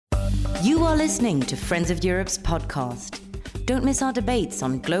You are listening to Friends of Europe's podcast. Don't miss our debates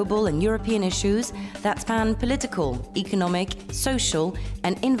on global and European issues that span political, economic, social,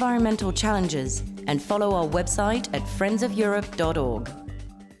 and environmental challenges, and follow our website at friendsofeurope.org.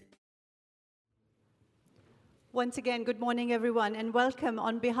 Once again, good morning, everyone, and welcome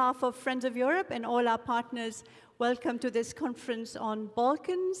on behalf of Friends of Europe and all our partners. Welcome to this conference on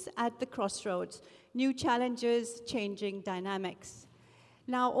Balkans at the Crossroads, New Challenges, Changing Dynamics.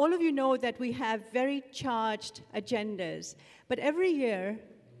 Now, all of you know that we have very charged agendas, but every year,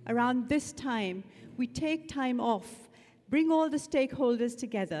 around this time, we take time off, bring all the stakeholders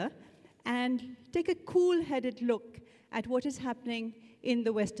together, and take a cool-headed look at what is happening in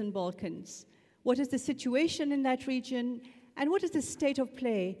the Western Balkans. What is the situation in that region, and what is the state of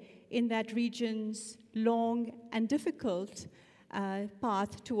play in that region's long and difficult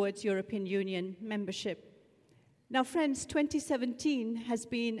path towards European Union membership? Now, friends, 2017 has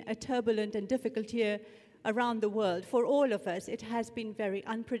been a turbulent and difficult year around the world. For all of us, it has been very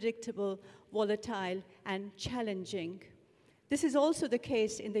unpredictable, volatile, and challenging. This is also the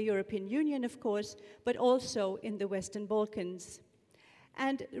case in the European Union, of course, but also in the Western Balkans.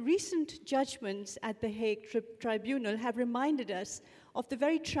 And recent judgments at the Hague Tribunal have reminded us of the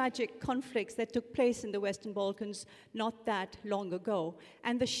very tragic conflicts that took place in the Western Balkans not that long ago,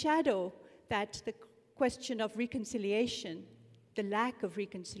 and the shadow that the question of reconciliation, the lack of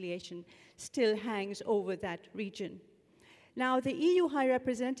reconciliation, still hangs over that region. Now, the EU High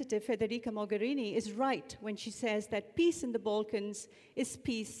Representative Federica Mogherini is right when she says that peace in the Balkans is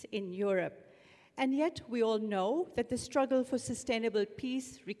peace in Europe. And yet, we all know that the struggle for sustainable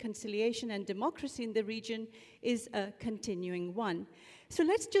peace, reconciliation, and democracy in the region is a continuing one. So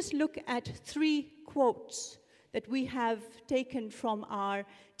let's just look at three quotes that we have taken from our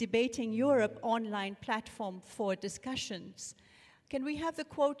Debating Europe online platform for discussions. Can we have the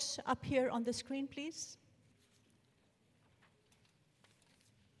quotes up here on the screen, please?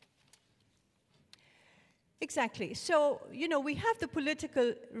 Exactly. So, we have the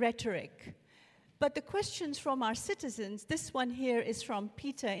political rhetoric, but the questions from our citizens, this one here is from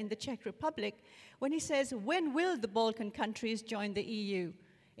Peter in the Czech Republic, when he says, when will the Balkan countries join the EU?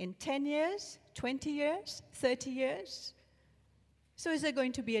 In 10 years, 20 years, 30 years? So is there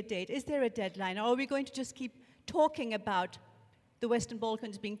going to be a date? Is there a deadline? Or are we going to just keep talking about the Western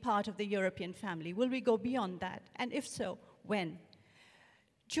Balkans being part of the European family? Will we go beyond that? And if so, when?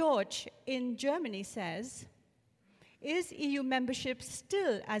 George in Germany says, is EU membership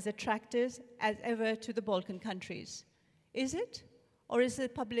still as attractive as ever to the Balkan countries? Is it? Or is the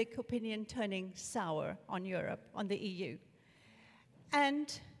public opinion turning sour on Europe, on the EU?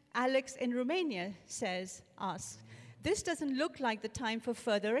 And Alex in Romania asks, this doesn't look like the time for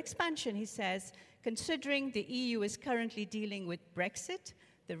further expansion, he says, considering the EU is currently dealing with Brexit,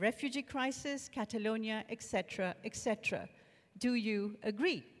 the refugee crisis, Catalonia, etc., etc. Do you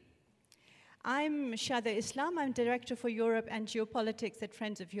agree? I'm Shada Islam. I'm Director for Europe and Geopolitics at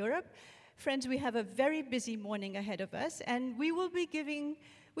Friends of Europe. Friends, we have a very busy morning ahead of us, and we will be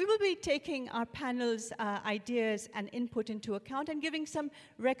taking our panel's ideas and input into account and giving some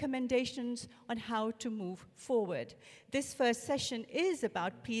recommendations on how to move forward. This first session is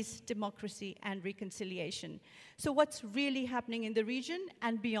about peace, democracy, and reconciliation. So what's really happening in the region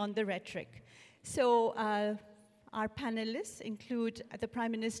and beyond the rhetoric? So our panelists include the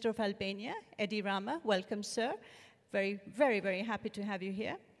Prime Minister of Albania, Edi Rama. Welcome, sir. Very, very, very happy to have you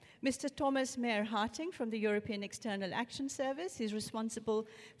here. Mr. Thomas Meyer-Harting from the European External Action Service. He's responsible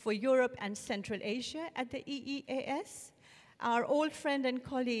for Europe and Central Asia at the EEAS. Our old friend and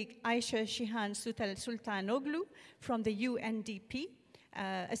colleague, Aisha Shihan Sultanoglu from the UNDP,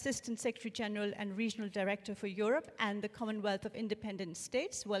 Assistant Secretary General and Regional Director for Europe and the Commonwealth of Independent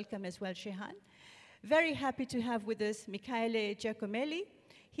States. Welcome as well, Shihan. Very happy to have with us Michele Giacomelli.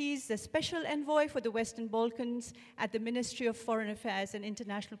 He's the Special Envoy for the Western Balkans at the Ministry of Foreign Affairs and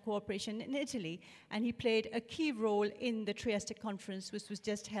International Cooperation in Italy, and he played a key role in the Trieste Conference, which was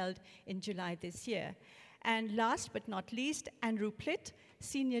just held in July this year. And last but not least, Andrew Plitt,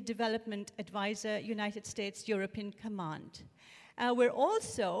 Senior Development Advisor, United States European Command. We're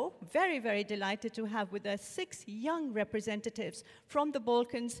also very, very delighted to have with us 6 young representatives from the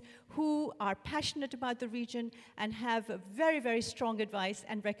Balkans who are passionate about the region and have very, very strong advice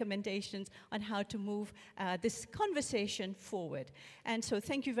and recommendations on how to move this conversation forward. And so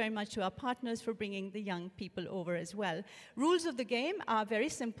thank you very much to our partners for bringing the young people over as well. Rules of the game are very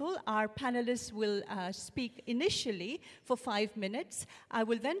simple. Our panelists will speak initially for 5 minutes. I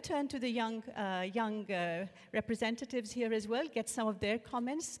will then turn to the young representatives here as well, get some of their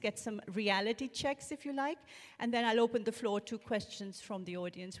comments, get some reality checks, if you like, and then I'll open the floor to questions from the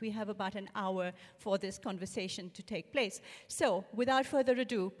audience. We have about an hour for this conversation to take place. So, without further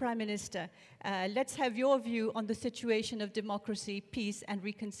ado, Prime Minister, let's have your view on the situation of democracy, peace, and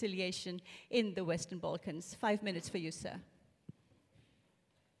reconciliation in the Western Balkans. 5 minutes for you, sir.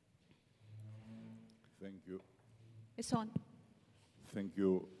 Thank you. It's on. Thank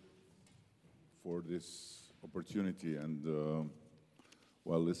you for this opportunity, and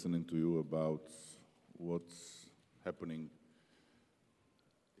while listening to you about what's happening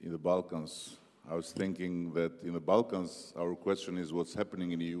in the Balkans, I was thinking that in the Balkans, our question is what's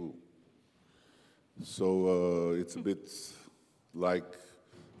happening in the EU. So it's a bit like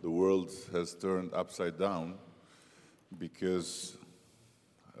the world has turned upside down, because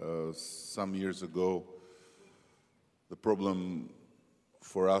some years ago, the problem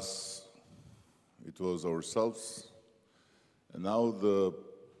for us, it was ourselves, and now the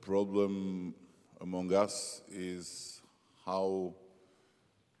problem among us is how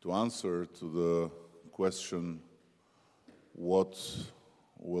to answer to the question, what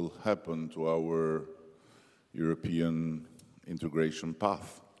will happen to our European integration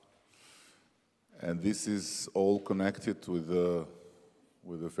path? And this is all connected with the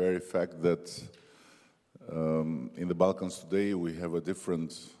very fact that in the Balkans today we have a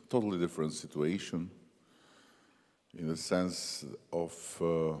totally different situation, in the sense of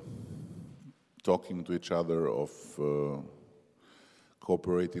talking to each other, of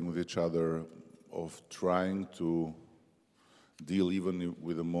cooperating with each other, of trying to deal even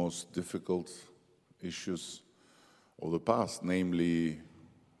with the most difficult issues of the past, namely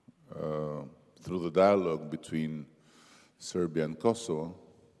through the dialogue between Serbia and Kosovo.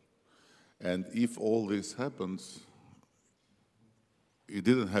 And if all this happens, it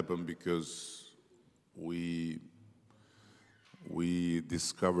didn't happen because we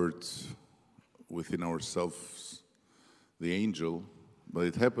discovered within ourselves the angel, but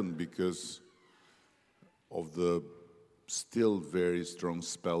it happened because of the still very strong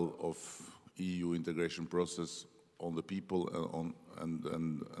spell of EU integration process on the people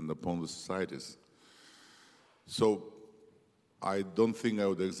and upon the societies. So I don't think I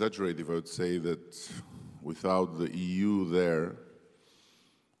would exaggerate if I would say that without the EU there,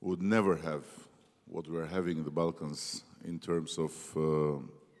 we would never have what we're having in the Balkans in terms of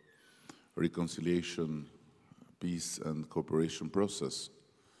reconciliation, peace, and cooperation process.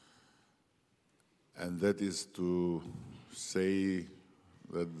 And that is to say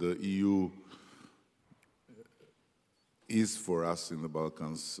that the EU is for us in the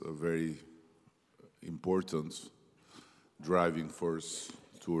Balkans a very important driving force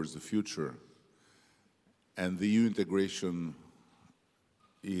towards the future. And the EU integration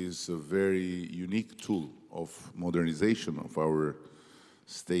is a very unique tool of modernization of our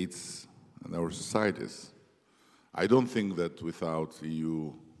states and our societies. I don't think that without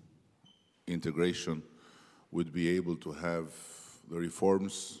EU integration we'd be able to have the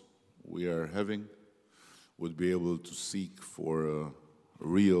reforms we are having, would be able to seek for a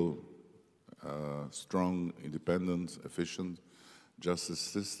real strong, independent, efficient justice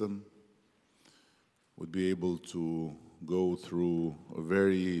system, would be able to go through a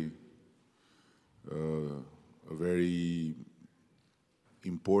very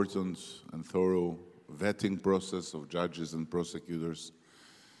important and thorough vetting process of judges and prosecutors.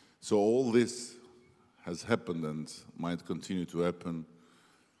 So all this has happened and might continue to happen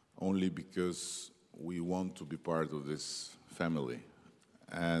only because we want to be part of this family.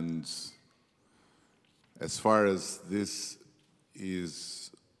 And as far as this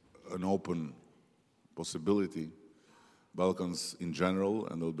is an open possibility, Balkans in general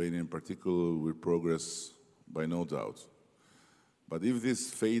and Albania in particular will progress by no doubt. But if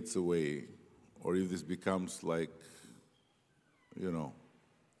this fades away, or if this becomes like, an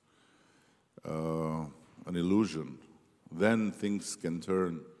illusion, then things can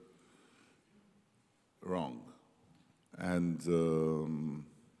turn wrong. And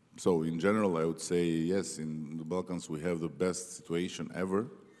so in general, I would say, yes, in the Balkans we have the best situation ever,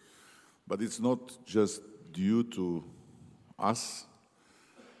 but it's not just due to us,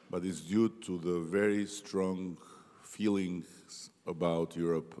 but it's due to the very strong feelings about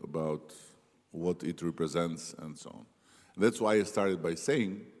Europe, about what it represents, and so on. That's why I started by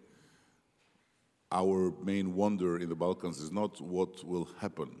saying our main wonder in the Balkans is not what will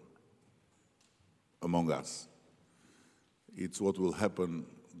happen among us. It's what will happen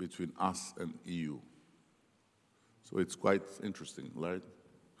between us and EU. So it's quite interesting, right?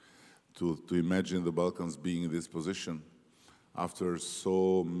 To imagine the Balkans being in this position after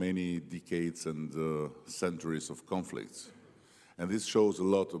so many decades and centuries of conflicts. And this shows a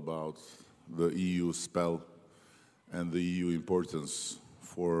lot about the EU spell and the EU importance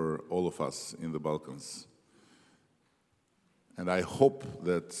for all of us in the Balkans. And I hope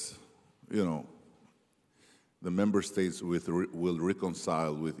that, the member states will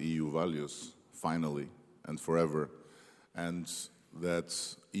reconcile with EU values, finally and forever, and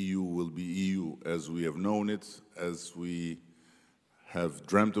that EU will be EU as we have known it, as we have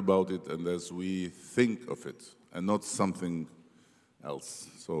dreamt about it, and as we think of it, and not something else.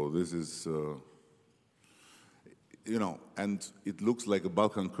 So this is, and it looks like a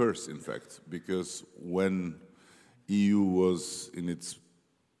Balkan curse, in fact, because when EU was in its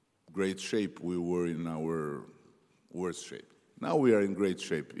great shape, we were in our worst shape. Now we are in great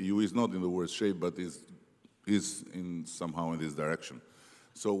shape. EU is not in the worst shape, but is somehow in this direction.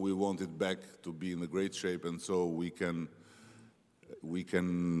 So we want it back to be in a great shape, and so we can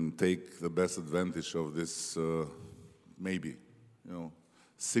take the best advantage of this, maybe,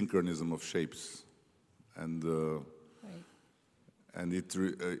 synchronism of shapes, and and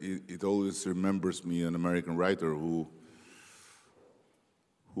it always remembers me an American writer who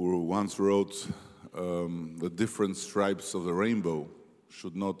once wrote, the different stripes of the rainbow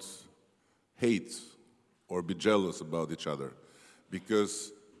should not hate or be jealous about each other,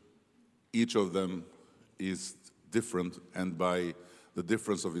 because each of them is different, and by the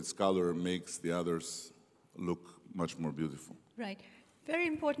difference of its color makes the others look much more beautiful. Right. Very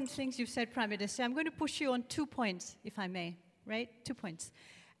important things you've said, Prime Minister. I'm going to push you on 2 points, if I may. Right? 2 points.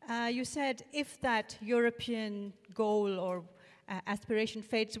 You said if that European goal or aspiration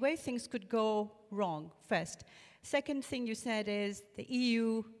fades away, things could go wrong, first. Second thing you said is the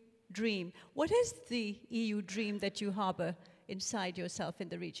EU dream. What is the EU dream that you harbor inside yourself in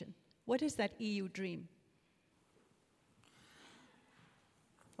the region? What is that EU dream?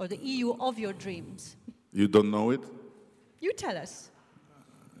 Or the EU of your dreams? You don't know it? You tell us.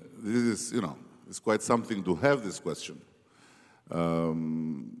 This is, it's quite something to have this question.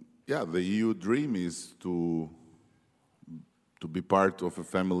 The EU dream is to be part of a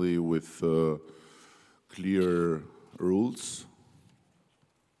family with clear rules,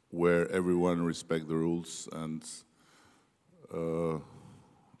 where everyone respects the rules, and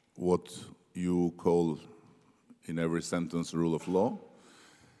what you call in every sentence rule of law,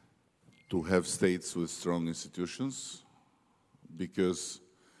 to have states with strong institutions, because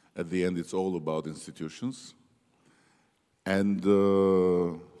at the end it's all about institutions. And,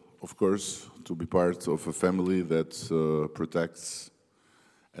 of course, to be part of a family that protects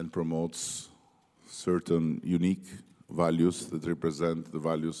and promotes certain unique values that represent the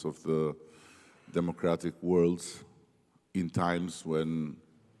values of the democratic world in times when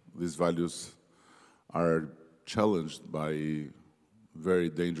these values are challenged by very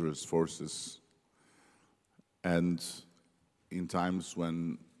dangerous forces, and in times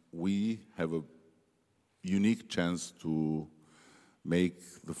when we have a unique chance to make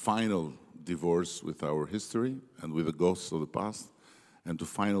the final divorce with our history and with the ghosts of the past, and to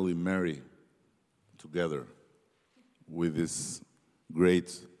finally marry together with this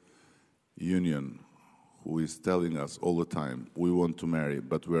great union who is telling us all the time, we want to marry,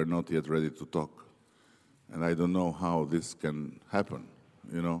 but we are not yet ready to talk. And I don't know how this can happen,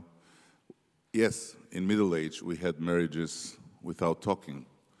 Yes, in Middle Age we had marriages without talking,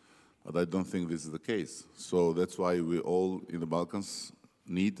 but I don't think this is the case. So that's why we all in the Balkans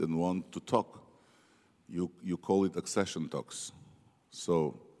need and want to talk. You call it accession talks,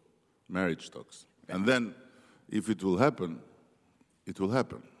 so marriage talks. And then if it will happen, it will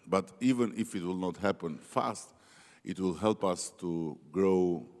happen. But even if it will not happen fast, it will help us to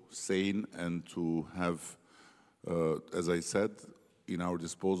grow sane and to have, as I said, in our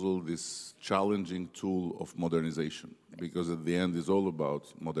disposal this challenging tool of modernization, because at the end it's all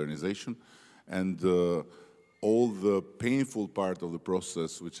about modernization, and all the painful part of the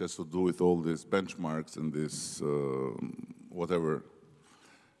process, which has to do with all these benchmarks and this whatever,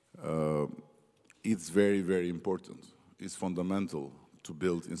 it's very, very important. It's fundamental to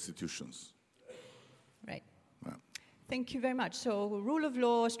build institutions. Right. Yeah. Thank you very much. So rule of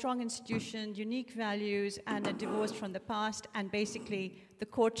law, strong institutions, unique values, and a divorce from the past, and basically the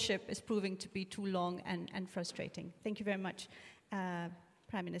courtship is proving to be too long and frustrating. Thank you very much,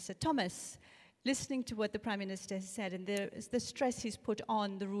 Prime Minister. Thomas, listening to what the Prime Minister has said, and the stress he's put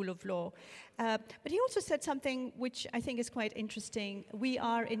on the rule of law. But he also said something which I think is quite interesting. We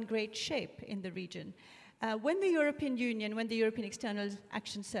are in great shape in the region. When the European Union, when the European External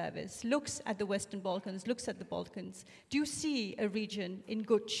Action Service looks at the Western Balkans, looks at the Balkans, do you see a region in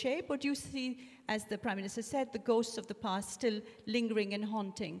good shape, or do you see, as the Prime Minister said, the ghosts of the past still lingering and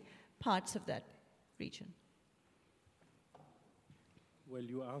haunting parts of that region? Well,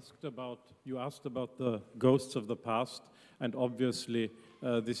 you asked about the ghosts of the past, and obviously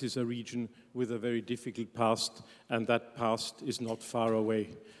this is a region with a very difficult past, and that past is not far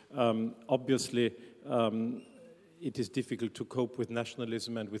away. Obviously, it is difficult to cope with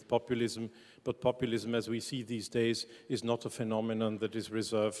nationalism and with populism, but populism, as we see these days, is not a phenomenon that is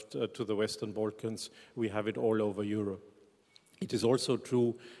reserved to the Western Balkans. We have it all over Europe. It is also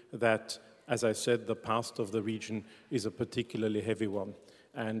true that, as I said, the past of the region is a particularly heavy one,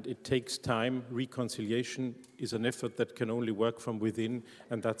 and it takes time. Reconciliation is an effort that can only work from within,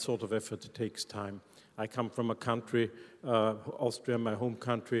 and that sort of effort takes time. I come from a country, Austria, my home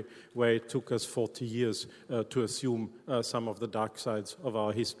country, where it took us 40 years to assume some of the dark sides of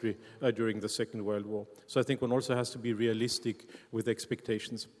our history during the Second World War. So I think one also has to be realistic with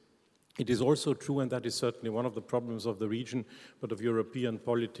expectations. It is also true, and that is certainly one of the problems of the region, but of European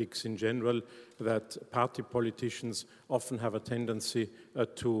politics in general, that party politicians often have a tendency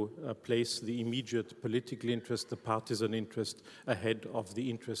to place the immediate political interest, the partisan interest, ahead of the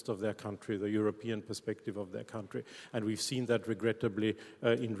interest of their country, the European perspective of their country. And we've seen that regrettably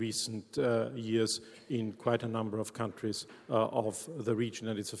in recent years in quite a number of countries of the region,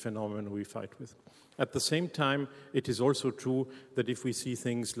 and it's a phenomenon we fight with. At the same time, it is also true that if we see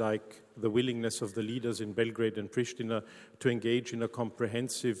things like the willingness of the leaders in Belgrade and Pristina to engage in a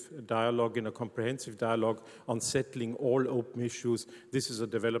comprehensive dialogue on settling all open issues, this is a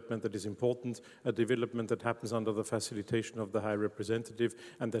development that is important, a development that happens under the facilitation of the High Representative,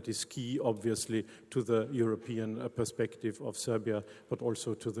 and that is key, obviously, to the European perspective of Serbia, but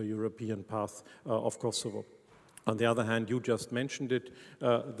also to the European path of Kosovo. On the other hand, you just mentioned it,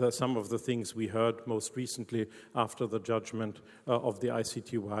 some of the things we heard most recently after the judgment of the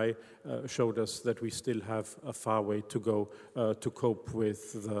ICTY showed us that we still have a far way to go to cope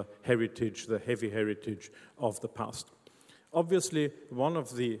with the heritage, the heavy heritage of the past. Obviously, one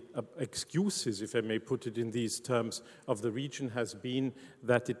of the excuses, if I may put it in these terms, of the region has been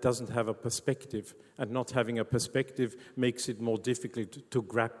that it doesn't have a perspective, and not having a perspective makes it more difficult to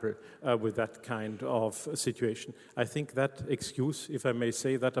grapple with that kind of situation. I think that excuse, if I may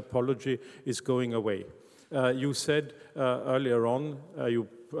say, that apology is going away. You said earlier on, you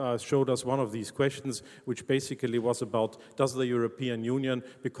showed us one of these questions, which basically was about, does the European Union,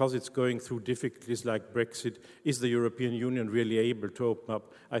 because it's going through difficulties like Brexit, is the European Union really able to open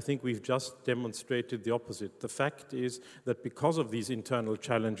up? I think we've just demonstrated the opposite. The fact is that because of these internal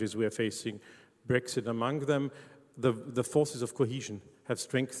challenges we are facing, Brexit among them, the forces of cohesion have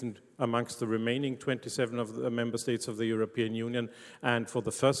strengthened amongst the remaining 27 of the member states of the European Union, and for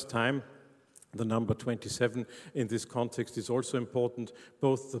the first time, the number 27 in this context is also important.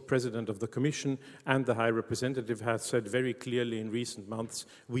 Both the President of the Commission and the High Representative have said very clearly in recent months,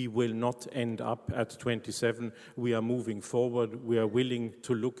 we will not end up at 27. We are moving forward. We are willing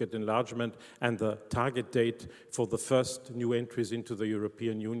to look at enlargement, and the target date for the first new entries into the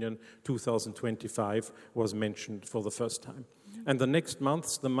European Union, 2025, was mentioned for the first time. And the next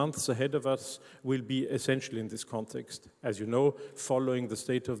months, the months ahead of us, will be essentially in this context. As you know, following the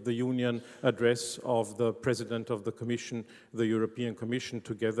State of the Union address of the President of the Commission, the European Commission,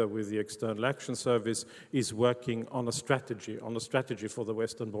 together with the External Action Service, is working on a strategy for the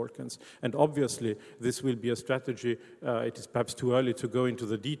Western Balkans. And obviously, this will be a strategy, it is perhaps too early to go into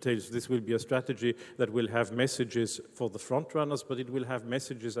the details, this will be a strategy that will have messages for the frontrunners, but it will have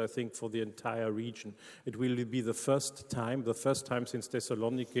messages, I think, for the entire region. It will be the first time since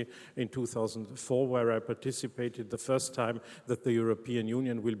Thessaloniki in 2004, where I participated, the first time that the European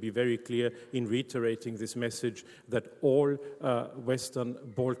Union will be very clear in reiterating this message that all Western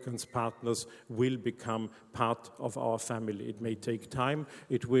Balkans partners will become part of our family. It may take time,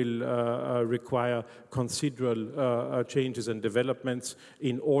 it will require considerable changes and developments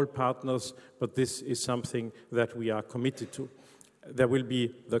in all partners, but this is something that we are committed to. There will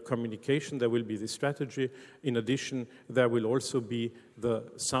be the communication, there will be the strategy. In addition, there will also be the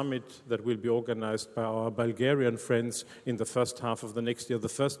summit that will be organized by our Bulgarian friends in the first half of the next year, the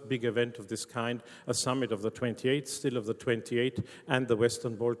first big event of this kind, a summit of the 28, still of the 28, and the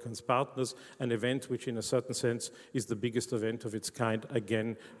Western Balkans partners, an event which in a certain sense is the biggest event of its kind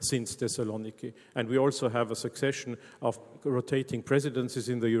again since Thessaloniki. And we also have a succession of rotating presidencies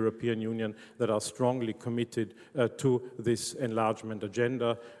in the European Union that are strongly committed to this enlargement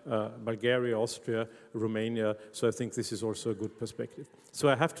agenda, Bulgaria, Austria, Romania, so I think this is also a good perspective. So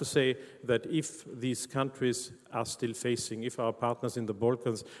I have to say that if these countries are still facing, if our partners in the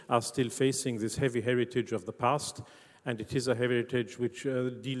Balkans are still facing this heavy heritage of the past, And it is a heritage which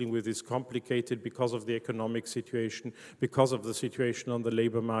dealing with is complicated because of the economic situation, because of the situation on the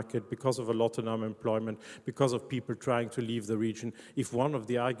labor market, because of a lot of unemployment, because of people trying to leave the region. If one of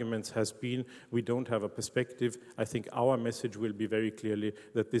the arguments has been we don't have a perspective, I think our message will be very clearly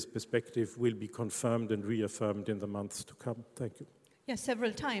that this perspective will be confirmed and reaffirmed in the months to come. Thank you. Yes,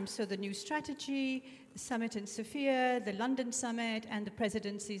 several times. So the new strategy, the summit in Sofia, the London summit, and the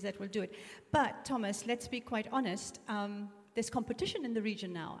presidencies that will do it. But, Thomas, let's be quite honest. There's competition in the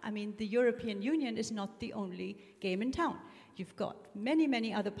region now. I mean, the European Union is not the only game in town. You've got many,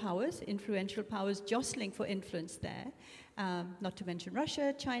 many other powers, influential powers, jostling for influence there, not to mention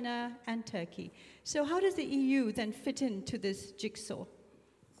Russia, China, and Turkey. So how does the EU then fit into this jigsaw?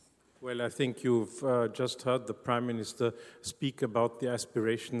 Well, I think you've just heard the Prime Minister speak about the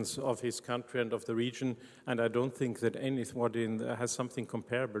aspirations of his country and of the region, and I don't think that anyone has something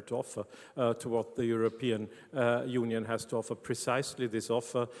comparable to offer to what the European Union has to offer. Precisely this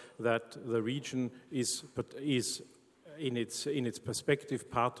offer that the region is in its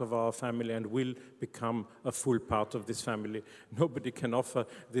perspective part of our family and will become a full part of this family. Nobody can offer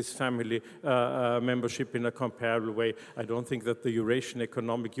this family membership in a comparable way. I don't think that the Eurasian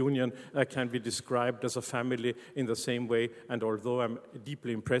Economic Union can be described as a family in the same way, and although I'm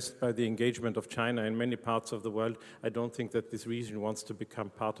deeply impressed by the engagement of China in many parts of the world, I don't think that this region wants to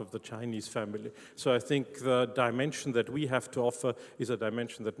become part of the Chinese family. So I think the dimension that we have to offer is a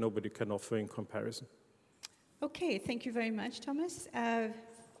dimension that nobody can offer in comparison. Okay, thank you very much, Thomas.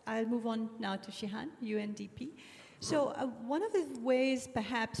 I'll move on now to Cihan, UNDP. So one of the ways,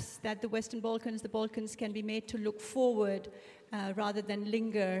 perhaps, that the Balkans can be made to look forward rather than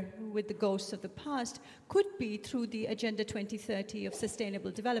linger with the ghosts of the past could be through the Agenda 2030 of Sustainable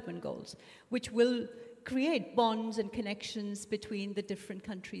Development Goals, which will create bonds and connections between the different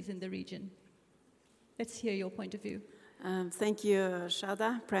countries in the region. Let's hear your point of view. Thank you,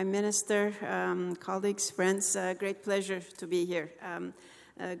 Shada, Prime Minister, colleagues, friends. Great pleasure to be here.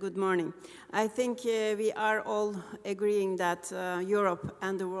 Good morning. I think we are all agreeing that Europe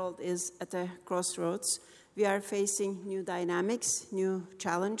and the world is at a crossroads. We are facing new dynamics, new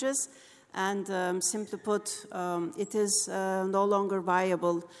challenges, and simply put, it is no longer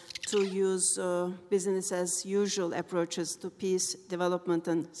viable to use business as usual approaches to peace, development,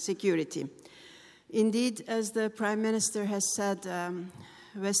 and security. Indeed, as the Prime Minister has said,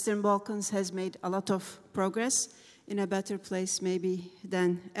 Western Balkans has made a lot of progress in a better place maybe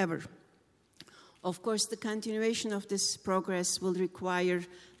than ever. Of course, the continuation of this progress will require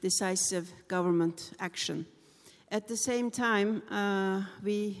decisive government action. At the same time,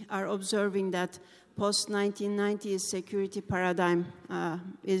 we are observing that post-1990s security paradigm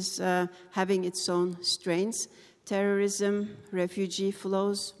is having its own strains. Terrorism, refugee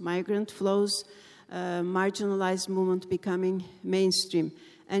flows, migrant flows, marginalized movement becoming mainstream.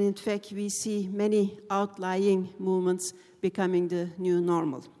 And in fact, we see many outlying movements becoming the new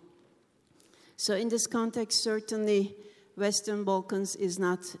normal. So in this context, certainly, Western Balkans is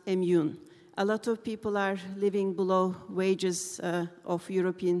not immune. A lot of people are living below wages of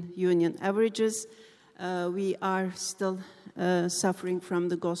European Union averages. We are still suffering from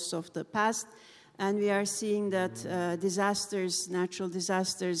the ghosts of the past, and we are seeing that natural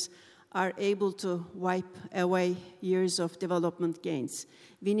disasters, are able to wipe away years of development gains.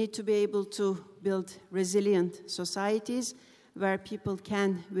 We need to be able to build resilient societies where people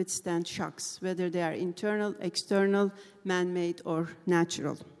can withstand shocks, whether they are internal, external, man-made, or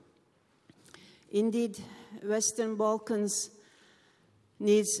natural. Indeed, Western Balkans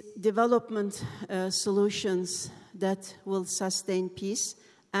needs development solutions that will sustain peace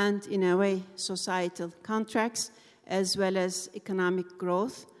and, in a way, societal contracts, as well as economic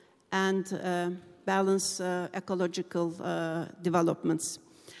growth and balance ecological developments.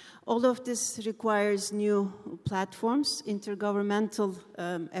 All of this requires new platforms, intergovernmental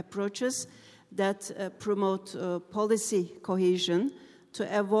approaches that promote policy cohesion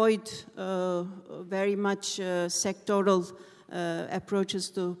to avoid very much sectoral approaches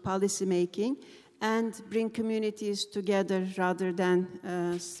to policy making and bring communities together rather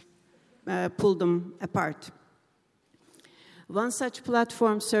than pull them apart. One such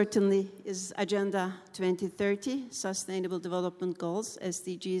platform certainly is Agenda 2030, Sustainable Development Goals,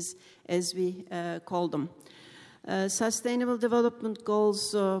 SDGs as we call them. Sustainable Development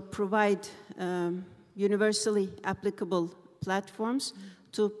Goals provide universally applicable platforms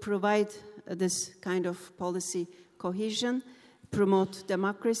to provide this kind of policy cohesion, promote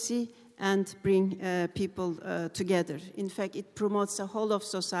democracy, and bring people together. In fact, it promotes a whole of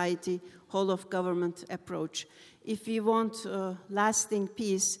society, whole of government approach. If we want lasting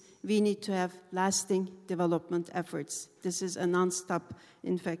peace, we need to have lasting development efforts. This is a non-stop,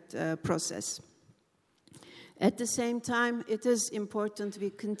 in fact, process. At the same time, it is important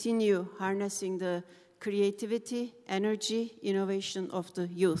we continue harnessing the creativity, energy, innovation of the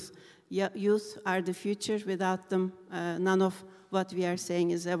youth. Youth are the future. Without them, none of what we are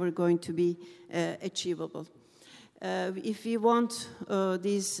saying is ever going to be achievable. If we want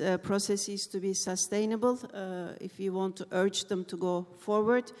these processes to be sustainable, if we want to urge them to go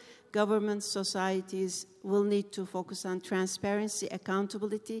forward, governments, societies will need to focus on transparency,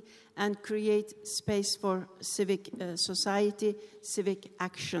 accountability, and create space for civic society, civic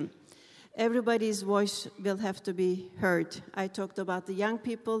action. Everybody's voice will have to be heard. I talked about the young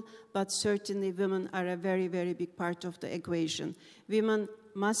people, but certainly women are a very, very big part of the equation. Women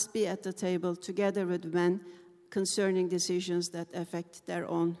must be at the table together with men concerning decisions that affect their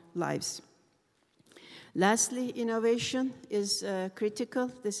own lives. Lastly, innovation is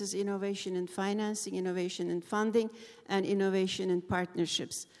critical. This is innovation in financing, innovation in funding, and innovation in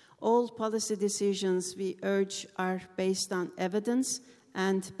partnerships. All policy decisions we urge are based on evidence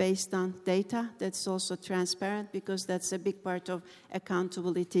and based on data that's also transparent, because that's a big part of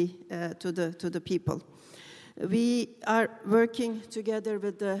accountability to the people. We are working together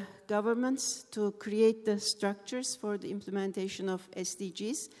with the governments to create the structures for the implementation of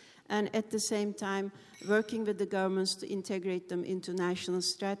SDGs, and at the same time working with the governments to integrate them into national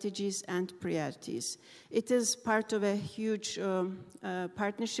strategies and priorities. It is part of a huge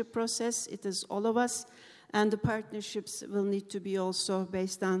partnership process. It is all of us, and the partnerships will need to be also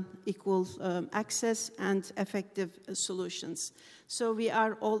based on equal access and effective solutions. So we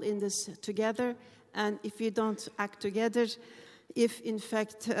are all in this together, and if we don't act together, if in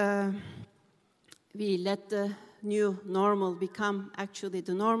fact we let the new normal become actually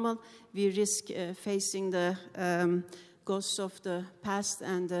the normal, we risk facing the ghosts of the past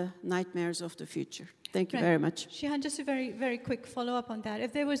and the nightmares of the future. Thank you very much. Shihan, just a very, very quick follow-up on that.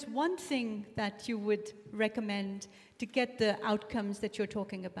 If there was one thing that you would recommend to get the outcomes that you're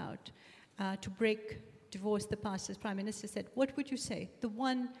talking about, to divorce the past, as Prime Minister said, what would you say? The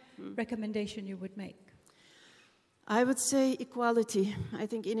one recommendation you would make? I would say equality. I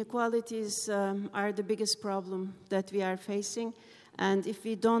think inequalities are the biggest problem that we are facing. And if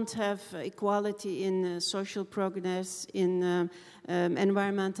we don't have equality in social progress, in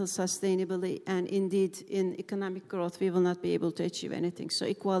environmental sustainability, and indeed in economic growth, we will not be able to achieve anything. So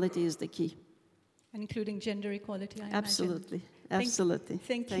equality is the key. And including gender equality, I Absolutely. imagine. Absolutely.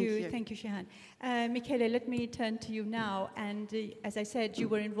 Thank you, Shihan. Michele, let me turn to you now. And as I said, you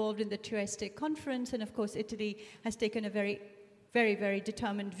were involved in the Trieste conference, and of course, Italy has taken a very, very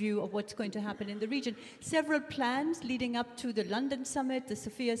determined view of what's going to happen in the region. Several plans leading up to the London summit, the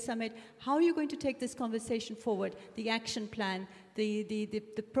Sofia summit. How are you going to take this conversation forward? The action plan, the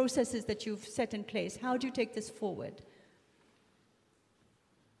processes that you've set in place. How do you take this forward?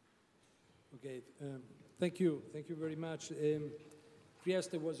 Okay. Thank you very much.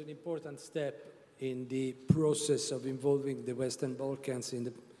 Trieste was an important step in the process of involving the Western Balkans in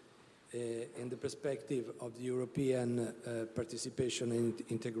the perspective of the European participation and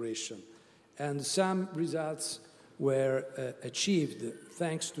integration. And some results were achieved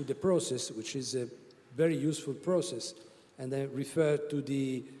thanks to the process, which is a very useful process. And I refer to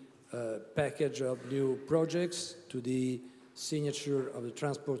the package of new projects, to the signature of the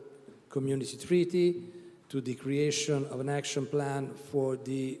Transport Community Treaty, to the creation of an action plan for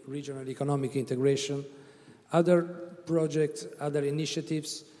the regional economic integration. Other projects, other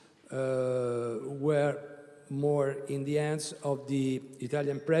initiatives were more in the hands of the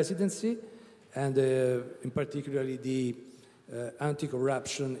Italian presidency, and in particularly the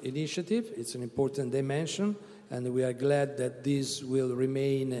anti-corruption initiative. It's an important dimension, and we are glad that this will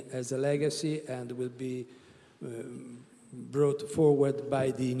remain as a legacy and will be brought forward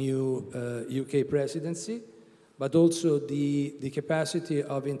by the new UK presidency, but also the capacity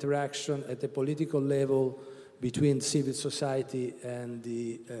of interaction at the political level between civil society and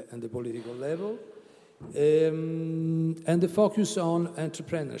the political level, and the focus on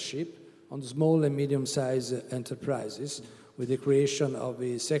entrepreneurship, on small and medium-sized enterprises, with the creation of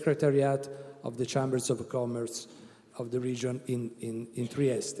a secretariat of the Chambers of Commerce of the region in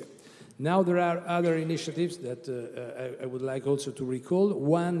Trieste. Now there are other initiatives that I would like also to recall.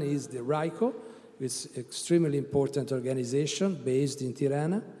 One is the RICO. It's an extremely important organization based in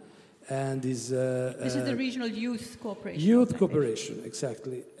Tirana. And this is the Regional Youth Cooperation. Youth Cooperation,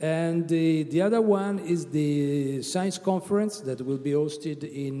 exactly. And the other one is the Science Conference that will be hosted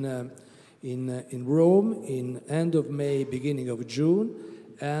in Rome in end of May, beginning of June.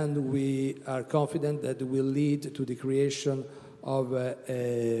 And we are confident that it will lead to the creation of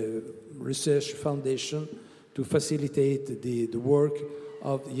a research foundation to facilitate the work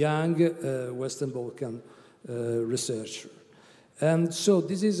of young Western Balkan researchers. And so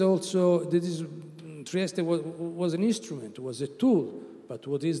Trieste was an instrument, was a tool, but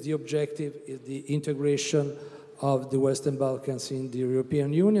what is the objective is the integration of the Western Balkans in the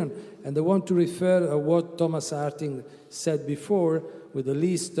European Union. And I want to refer to what Thomas Harting said before with a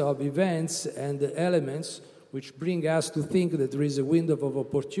list of events and elements which bring us to think that there is a window of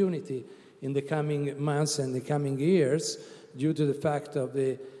opportunity in the coming months and the coming years due to the fact of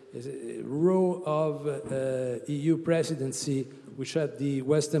the row of EU presidency which had the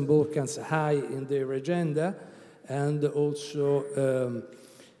Western Balkans high in their agenda, and also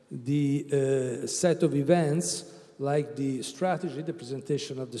the set of events like the strategy, the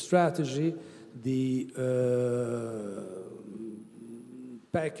presentation of the strategy, the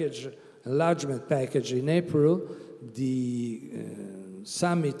enlargement package in April, the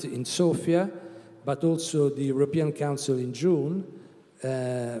summit in Sofia, but also the European Council in June,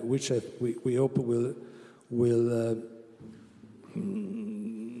 which we hope will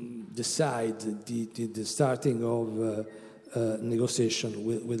decide the starting of negotiation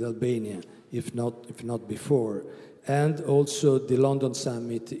with Albania, if not before, and also the London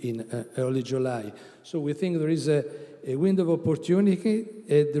summit in early July. So we think there is a window of opportunity,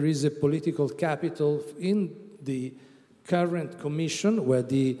 there is a political capital in the current commission, where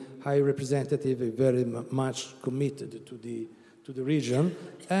the High Representative is very much committed to the region,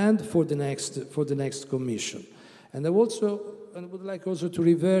 and for the next commission. And I would like also to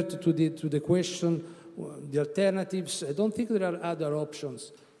revert to the question, the alternatives. I don't think there are other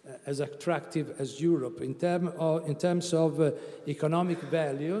options as attractive as Europe in terms of economic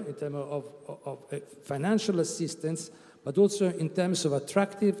value, in terms of financial assistance, but also in terms of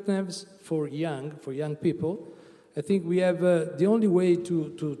attractiveness for young people. I think we have the only way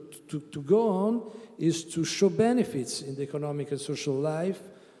to go on is to show benefits in the economic and social life,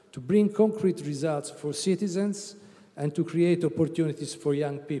 to bring concrete results for citizens, and to create opportunities for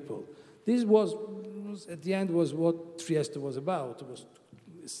young people. This was at the end was what Trieste was about. It was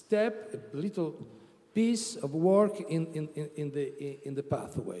a little piece of work in the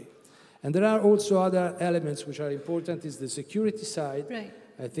pathway. And there are also other elements which are important. Is the security side. Right.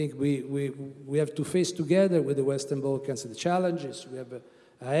 I think we have to face together with the Western Balkans the challenges we have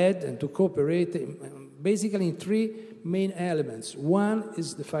ahead, and to cooperate basically in three main elements. One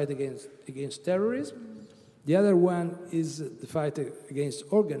is the fight against terrorism. The other one is the fight against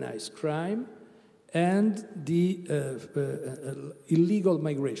organized crime and the illegal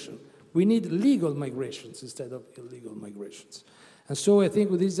migration. We need legal migrations instead of illegal migrations. And so I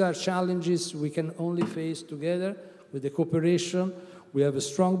think these are challenges we can only face together with the cooperation. We have a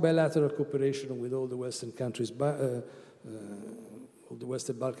strong bilateral cooperation with all the Western countries, all the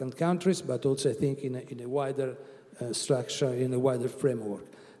Western Balkan countries, but also I think in a wider structure, in a wider framework.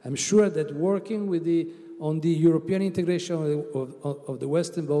 I'm sure that working on the European integration of the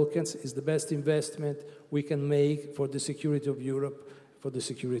Western Balkans is the best investment we can make for the security of Europe, for the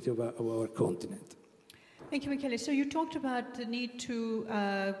security of our continent. Thank you, Michele. So you talked about the need to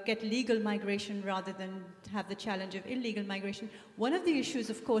get legal migration rather than have the challenge of illegal migration. One of the issues,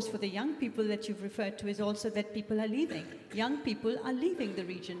 of course, for the young people that you've referred to is also that people are leaving. Young people are leaving the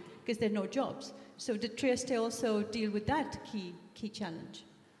region because there are no jobs. So did Trieste also deal with that key challenge?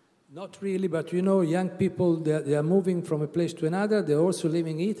 Not really, but young people, they are moving from a place to another. They're also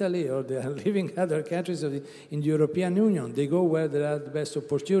leaving Italy, or they are leaving other countries in the European Union. They go where there are the best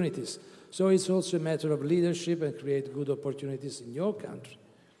opportunities. So it's also a matter of leadership and create good opportunities in your country.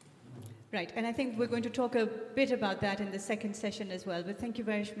 Right, and I think we're going to talk a bit about that in the second session as well. But thank you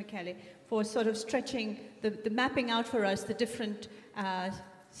very much, Michele, for sort of stretching, the mapping out for us the different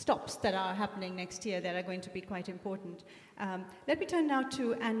stops that are happening next year that are going to be quite important. Let me turn now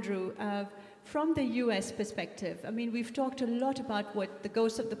to Andrew. From the US perspective, I mean, we've talked a lot about what the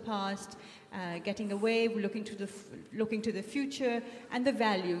ghosts of the past, getting away, looking to the future, and the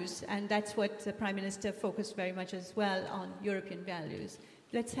values, and that's what the Prime Minister focused very much as well on, European values.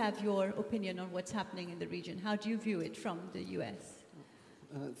 Let's have your opinion on what's happening in the region. How do you view it from the US?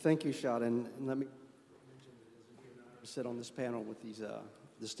 Thank you, Shada, and let me sit on this panel with these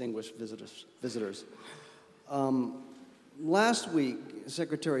distinguished visitors. Last week,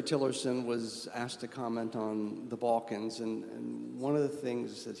 Secretary Tillerson was asked to comment on the Balkans, and one of the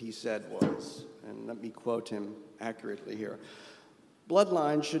things that he said was, and let me quote him accurately here,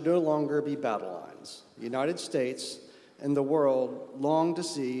 "Bloodlines should no longer be battle lines. The United States and the world long to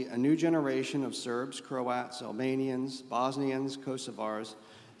see a new generation of Serbs, Croats, Albanians, Bosnians, Kosovars,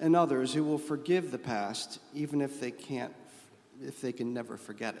 and others who will forgive the past, even if they can't if they can never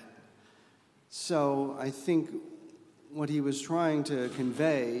forget it. So I think what he was trying to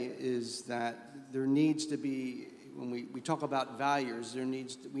convey is that there needs to be, when we talk about values,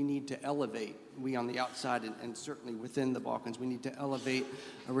 we need to elevate, we on the outside and certainly within the Balkans, we need to elevate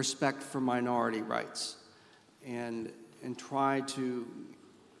a respect for minority rights and try to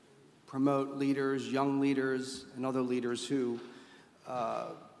promote leaders, young leaders, and other leaders who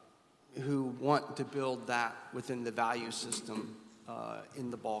want to build that within the value system in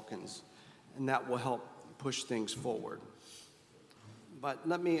the Balkans, and that will help push things forward. But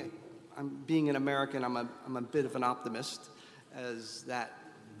being an American, I'm a bit of an optimist, as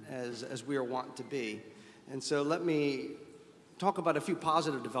we are wont to be, and so let me talk about a few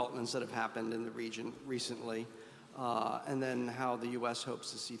positive developments that have happened in the region recently, and then how the U.S.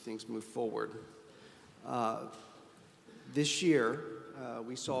 hopes to see things move forward. This year,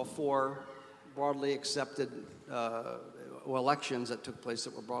 we saw 4 broadly accepted elections that took place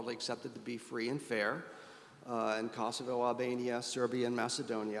that were broadly accepted to be free and fair in Kosovo, Albania, Serbia, and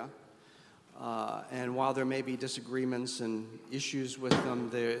Macedonia. And while there may be disagreements and issues with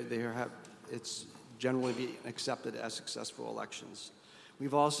them, it's generally been accepted as successful elections.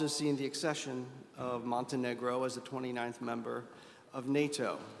 We've also seen the accession of Montenegro as the 29th member of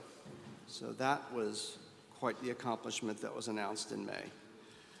NATO. So that was quite the accomplishment that was announced in May.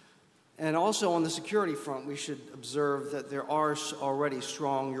 And also on the security front, we should observe that there are already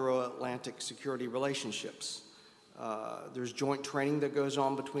strong Euro-Atlantic security relationships. There's joint training that goes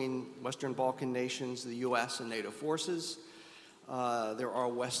on between Western Balkan nations, the U.S. and NATO forces. There are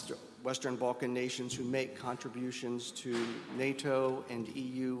Western Balkan nations who make contributions to NATO and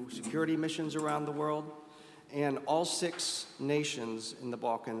EU security missions around the world. And all 6 nations in the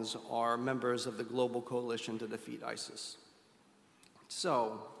Balkans are members of the global coalition to defeat ISIS.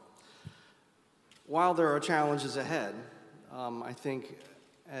 So, while there are challenges ahead, I think,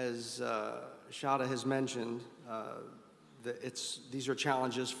 as Shada has mentioned, these are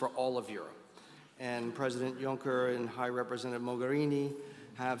challenges for all of Europe. And President Juncker and High Representative Mogherini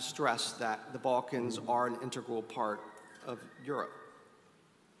have stressed that the Balkans are an integral part of Europe.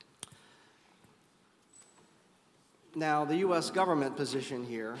 Now, the U.S. government position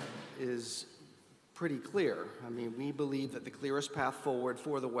here is pretty clear. I mean, we believe that the clearest path forward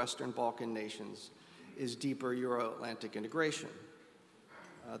for the Western Balkan nations is deeper Euro-Atlantic integration.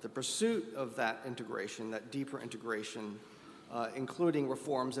 The pursuit of that integration, that deeper integration, including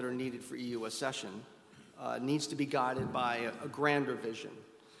reforms that are needed for EU accession, needs to be guided by a grander vision.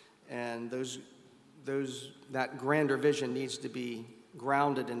 And that grander vision needs to be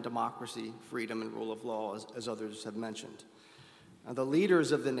grounded in democracy, freedom, and rule of law, as others have mentioned. Now, the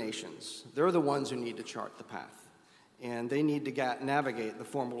leaders of the nations, they're the ones who need to chart the path, and they need to navigate the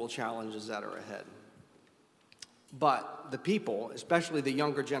formidable challenges that are ahead. But the people, especially the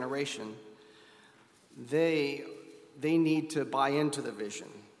younger generation, they need to buy into the vision,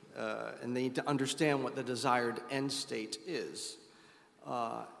 and they need to understand what the desired end state is.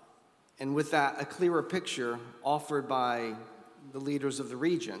 And with that, a clearer picture offered by the leaders of the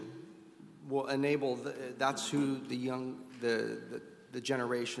region will enable, that's who the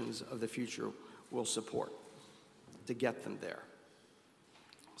generations of the future will support to get them there.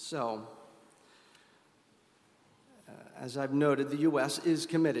 So, as I've noted, the U.S. is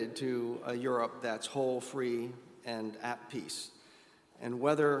committed to a Europe that's whole, free, and at peace. And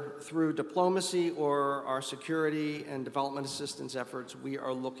whether through diplomacy or our security and development assistance efforts, we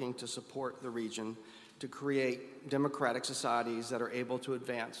are looking to support the region to create democratic societies that are able to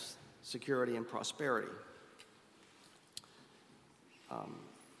advance security and prosperity.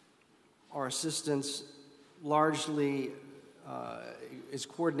 Our assistance largely is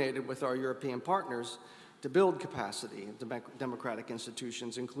coordinated with our European partners to build capacity in democratic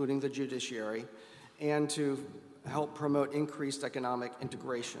institutions, including the judiciary, and to help promote increased economic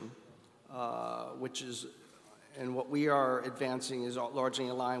integration, and what we are advancing is largely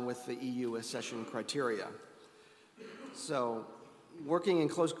in line with the EU accession criteria. So, working in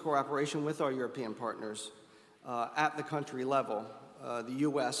close cooperation with our European partners at the country level, the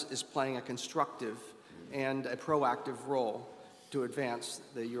U.S. is playing a constructive and a proactive role to advance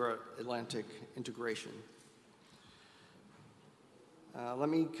the Euro-Atlantic integration. Let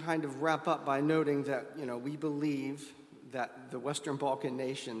me kind of wrap up by noting that, we believe that the Western Balkan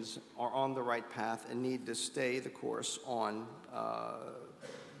nations are on the right path and need to stay the course on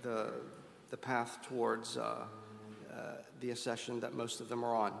the path towards the accession that most of them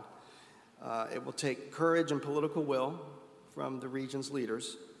are on. It will take courage and political will from the region's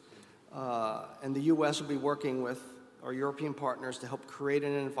leaders, and the U.S. will be working with our European partners to help create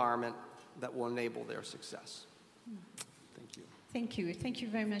an environment that will enable their success. Thank you. Thank you. Thank you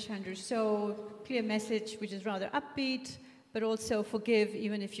very much, Andrew. So, clear message, which is rather upbeat, but also forgive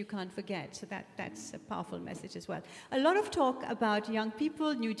even if you can't forget. So that's a powerful message as well. A lot of talk about young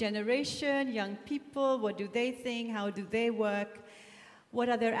people, new generation, young people, what do they think, how do they work, what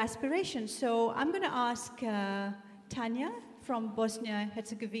are their aspirations? So I'm going to ask Tanya from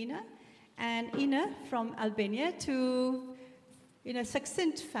Bosnia-Herzegovina and Ina from Albania to, in a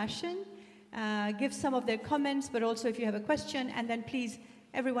succinct fashion, give some of their comments, but also if you have a question, and then please,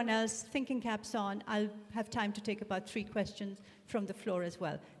 everyone else, thinking caps on. I'll have time to take about 3 questions from the floor as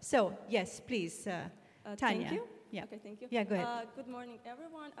well. So, yes, please, Tanya. Thank you. Yeah. Okay, thank you. Yeah, go ahead. Good morning,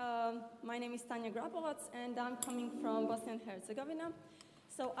 everyone. My name is Tanya Grabovac, and I'm coming from Bosnia and Herzegovina.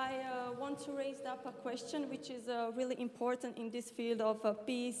 So I want to raise up a question which is really important in this field of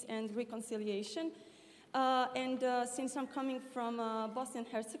peace and reconciliation. Since I'm coming from Bosnia and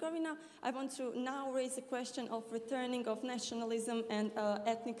Herzegovina, I want to now raise the question of returning of nationalism and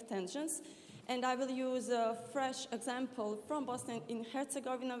ethnic tensions. And I will use a fresh example from Bosnia and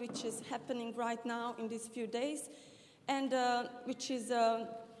Herzegovina, which is happening right now in these few days, and which is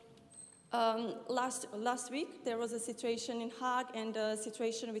last week there was a situation in Hague and a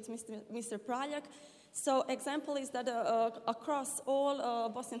situation with Mr. Praljak. So example is that across all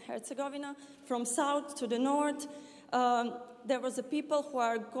Bosnia and Herzegovina, from south to the north, there was a people who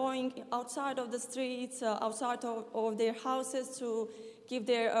are going outside of the streets, outside of their houses to give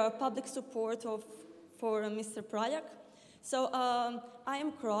their public support for Mr. Praljak. So I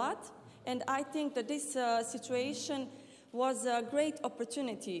am Croat, and I think that this situation was a great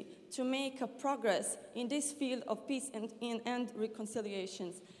opportunity to make a progress in this field of peace and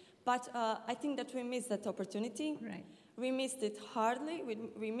reconciliations. But I think that we missed that opportunity. Right. We missed it hardly.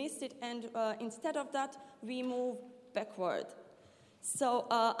 We missed it, and instead of that, we move backward. So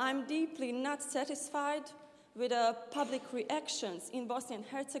I'm deeply not satisfied with public reactions in Bosnia and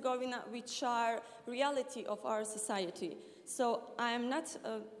Herzegovina, which are reality of our society. So I'm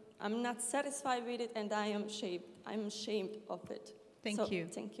not satisfied with it, and I'm ashamed of it. Thank you.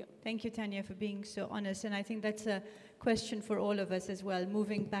 Thank you. Thank you, Tanya, for being so honest. And I think that's a question for all of us as well,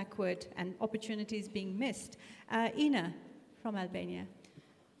 moving backward and opportunities being missed. Ina from Albania.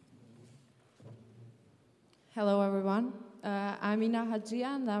 Hello, everyone. I'm Ina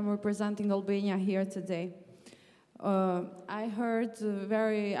Hadjia, and I'm representing Albania here today. I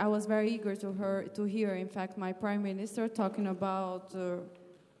was very eager to hear, in fact, my Prime Minister talking about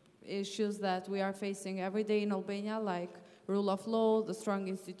issues that we are facing every day in Albania, like rule of law, the strong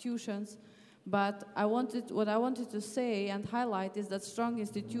institutions. But what I wanted to say and highlight is that strong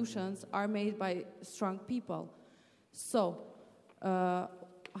institutions are made by strong people. So,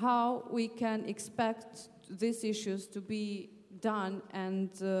 how we can expect these issues to be done, and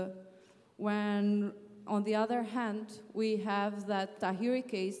when, on the other hand, we have that Tahiri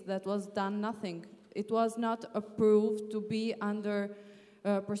case that was done nothing. It was not approved to be under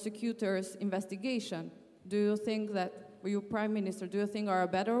prosecutors' investigation. Do you think that, you Prime Minister, do you think are a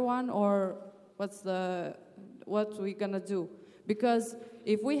better one, or what we gonna do? Because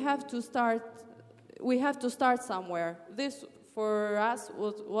if we have to start somewhere. This, for us,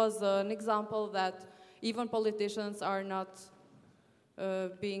 was an example that even politicians are not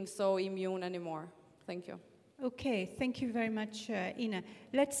being so immune anymore. Thank you. Okay, thank you very much, Ina.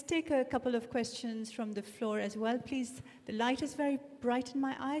 Let's take a couple of questions from the floor as well, please. The light is very bright in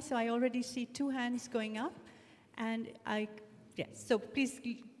my eye, so I already see 2 hands going up. And yes, so please,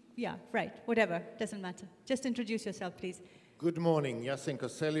 yeah, right, whatever, doesn't matter. Just introduce yourself, please. Good morning. Jasenko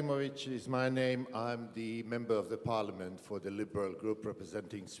Selimovic is my name. I'm the member of the parliament for the Liberal group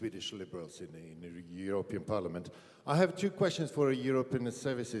representing Swedish Liberals in the European Parliament. I have 2 questions for European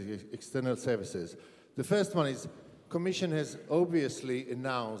services, external services. The first one is, Commission has obviously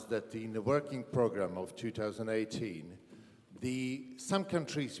announced that in the working program of 2018, some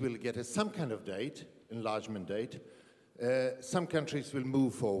countries will get some kind of date, enlargement date. Some countries will